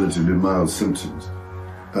 luckily with relatively mild symptoms,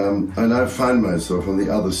 I now find myself on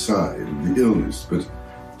the other side of the illness, but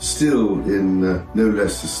still in no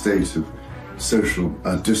less a state of social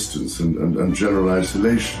distance and general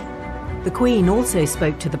isolation. The Queen also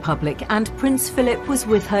spoke to the public, and Prince Philip was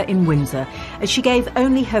with her in Windsor as she gave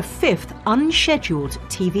only her 5th unscheduled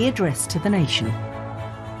TV address to the nation.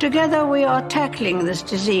 Together we are tackling this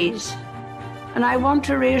disease, and I want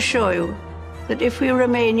to reassure you that if we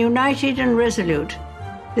remain united and resolute,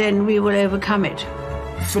 then we will overcome it.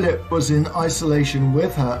 Philip was in isolation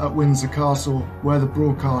with her at Windsor Castle, where the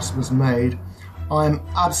broadcast was made. I am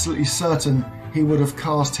absolutely certain he would have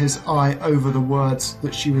cast his eye over the words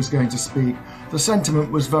that she was going to speak. The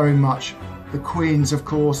sentiment was very much the Queen's, of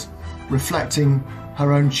course, reflecting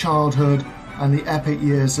her own childhood and the epic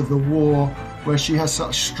years of the war, where she has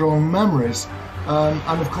such strong memories.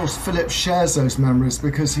 And of course, Philip shares those memories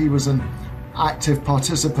because he was an active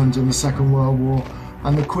participant in the Second World War,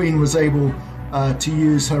 and the Queen was able to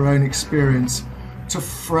use her own experience to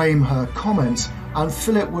frame her comments, and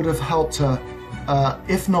Philip would have helped her,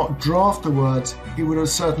 if not draft the words, he would have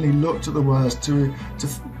certainly looked at the words to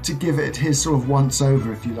give it his sort of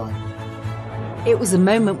once-over, if you like. It was a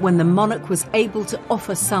moment when the monarch was able to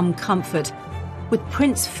offer some comfort, with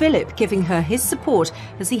Prince Philip giving her his support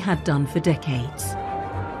as he had done for decades.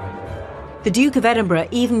 The Duke of Edinburgh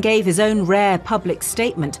even gave his own rare public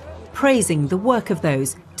statement, praising the work of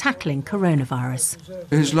those tackling coronavirus.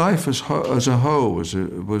 His life as a whole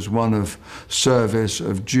was one of service,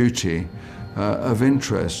 of duty, of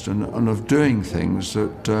interest, and of doing things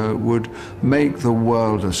that would make the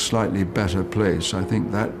world a slightly better place. I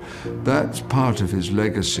think that's part of his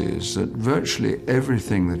legacy, is that virtually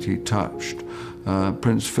everything that he touched,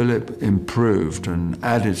 Prince Philip improved and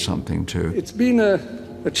added something to. It's been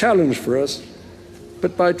a challenge for us,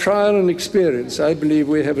 but by trial and experience, I believe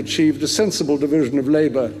we have achieved a sensible division of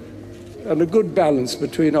labour and a good balance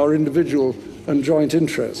between our individual and joint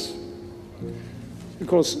interests.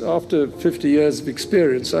 Because after 50 years of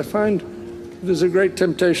experience, I find there's a great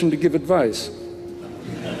temptation to give advice.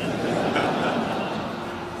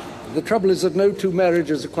 The trouble is that no two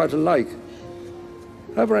marriages are quite alike.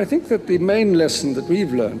 However, I think that the main lesson that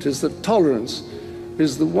we've learned is that tolerance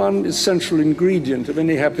is the one essential ingredient of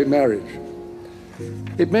any happy marriage.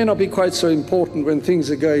 It may not be quite so important when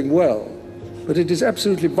things are going well, but it is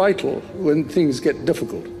absolutely vital when things get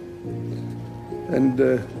difficult. And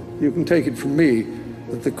you can take it from me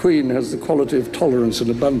that the Queen has the quality of tolerance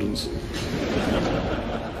and abundance.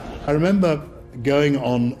 I remember going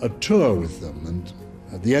on a tour with them, and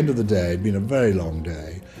at the end of the day, it'd been a very long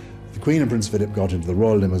day, the Queen and Prince Philip got into the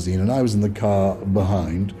royal limousine and I was in the car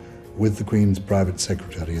behind with the Queen's private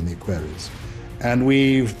secretary in the Aquarius. And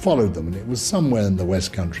we followed them, and it was somewhere in the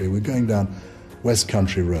West Country. We were going down West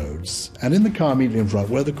Country roads, and in the car immediately in front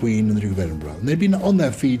were the Queen and the Duke of Edinburgh. And they'd been on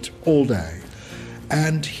their feet all day.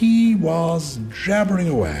 And he was jabbering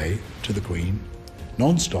away to the Queen,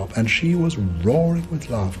 non-stop, and she was roaring with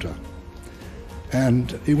laughter.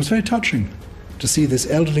 And it was very touching to see this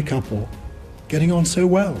elderly couple getting on so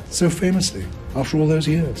well, so famously, after all those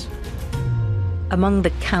years. Among the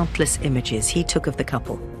countless images he took of the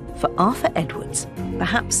couple, for Arthur Edwards,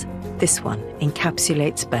 perhaps this one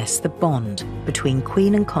encapsulates best the bond between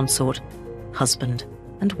Queen and consort, husband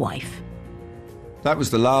and wife. That was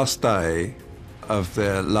the last day of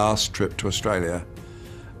their last trip to Australia,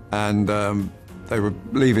 and they were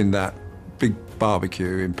leaving that big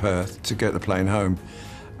barbecue in Perth to get the plane home,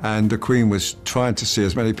 and the Queen was trying to see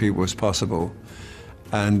as many people as possible,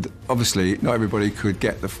 and obviously not everybody could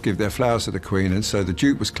give their flowers to the Queen, and so the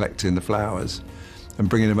Duke was collecting the flowers and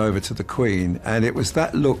bringing them over to the Queen, and it was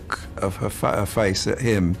that look of her face at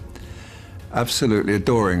him, absolutely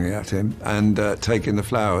adoring at him, and taking the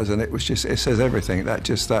flowers, and it was just, it says everything,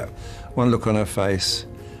 that one look on her face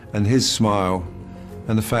and his smile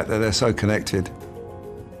and the fact that they're so connected.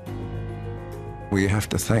 We have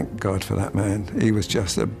to thank God for that man. He was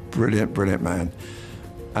just a brilliant, brilliant man,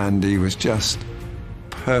 and he was just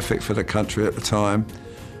perfect for the country at the time,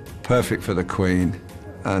 perfect for the Queen,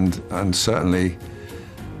 and certainly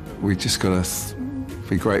we just got to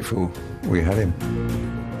be grateful we had him.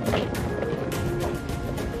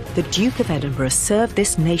 The Duke of Edinburgh served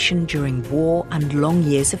this nation during war and long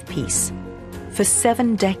years of peace. For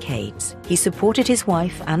 7 decades, he supported his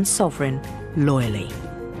wife and sovereign loyally.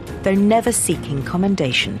 Though never seeking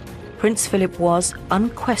commendation, Prince Philip was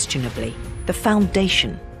unquestionably the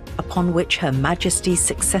foundation upon which Her Majesty's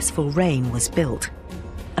successful reign was built.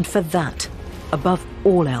 And for that, above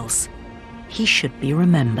all else, he should be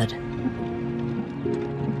remembered.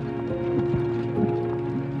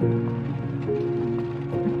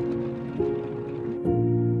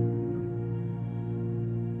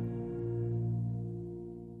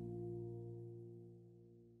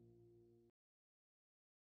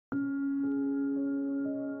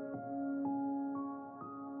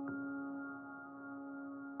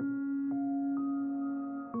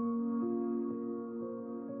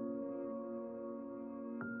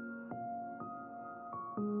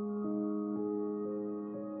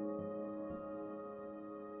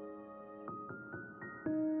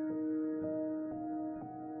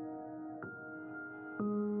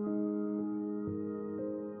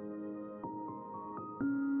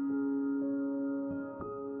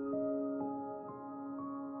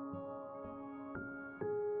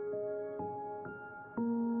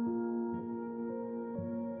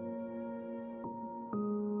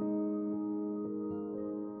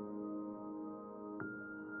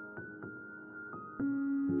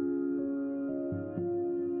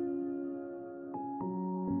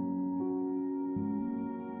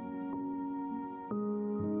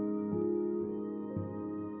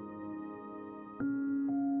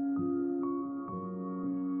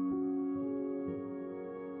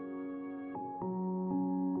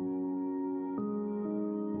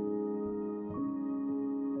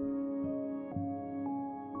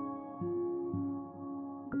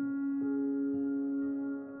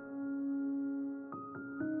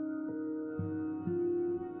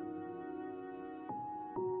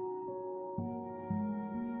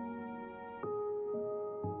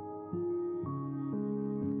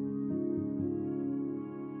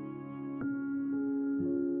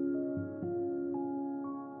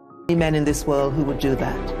 Men in this world who would do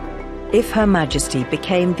that. If Her Majesty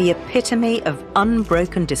became the epitome of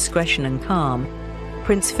unbroken discretion and calm,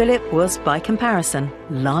 Prince Philip was, by comparison,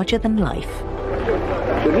 larger than life.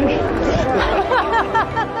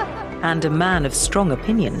 And a man of strong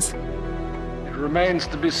opinions. It remains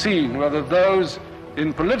to be seen whether those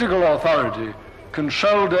in political authority can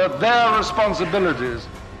shoulder their responsibilities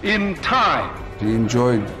in time. He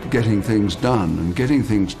enjoyed getting things done, and getting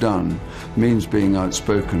things done means being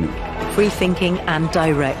outspoken. Free-thinking and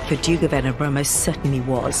direct, the Duke of Edinburgh most certainly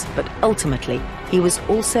was, but ultimately he was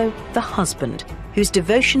also the husband whose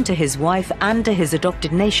devotion to his wife and to his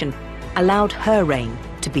adopted nation allowed her reign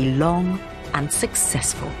to be long and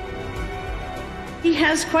successful. He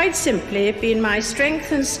has quite simply been my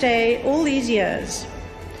strength and stay all these years,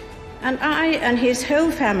 and I and his whole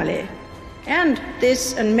family, and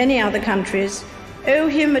this and many other countries, owe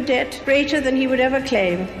him a debt greater than he would ever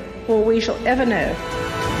claim or we shall ever know.